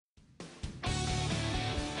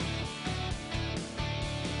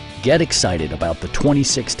Get excited about the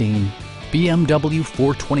 2016 BMW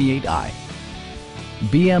 428i.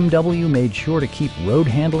 BMW made sure to keep road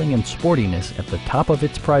handling and sportiness at the top of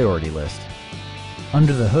its priority list.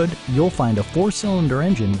 Under the hood, you'll find a 4-cylinder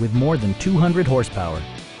engine with more than 200 horsepower,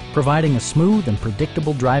 providing a smooth and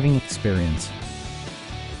predictable driving experience.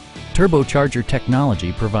 Turbocharger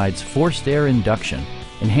technology provides forced air induction,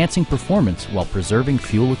 enhancing performance while preserving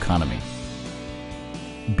fuel economy.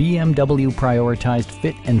 BMW prioritized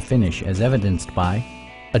fit and finish as evidenced by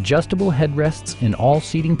adjustable headrests in all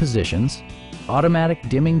seating positions, automatic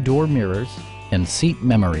dimming door mirrors, and seat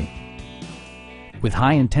memory. With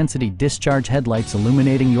high-intensity discharge headlights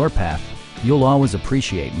illuminating your path, you'll always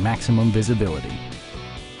appreciate maximum visibility.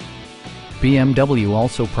 BMW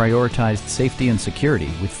also prioritized safety and security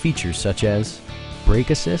with features such as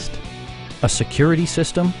brake assist, a security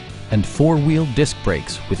system, and 4-wheel disc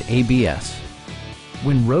brakes with ABS.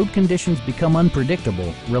 When road conditions become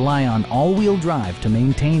unpredictable, rely on all-wheel drive to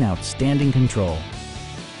maintain outstanding control.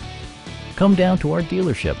 Come down to our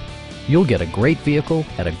dealership. You'll get a great vehicle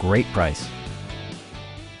at a great price.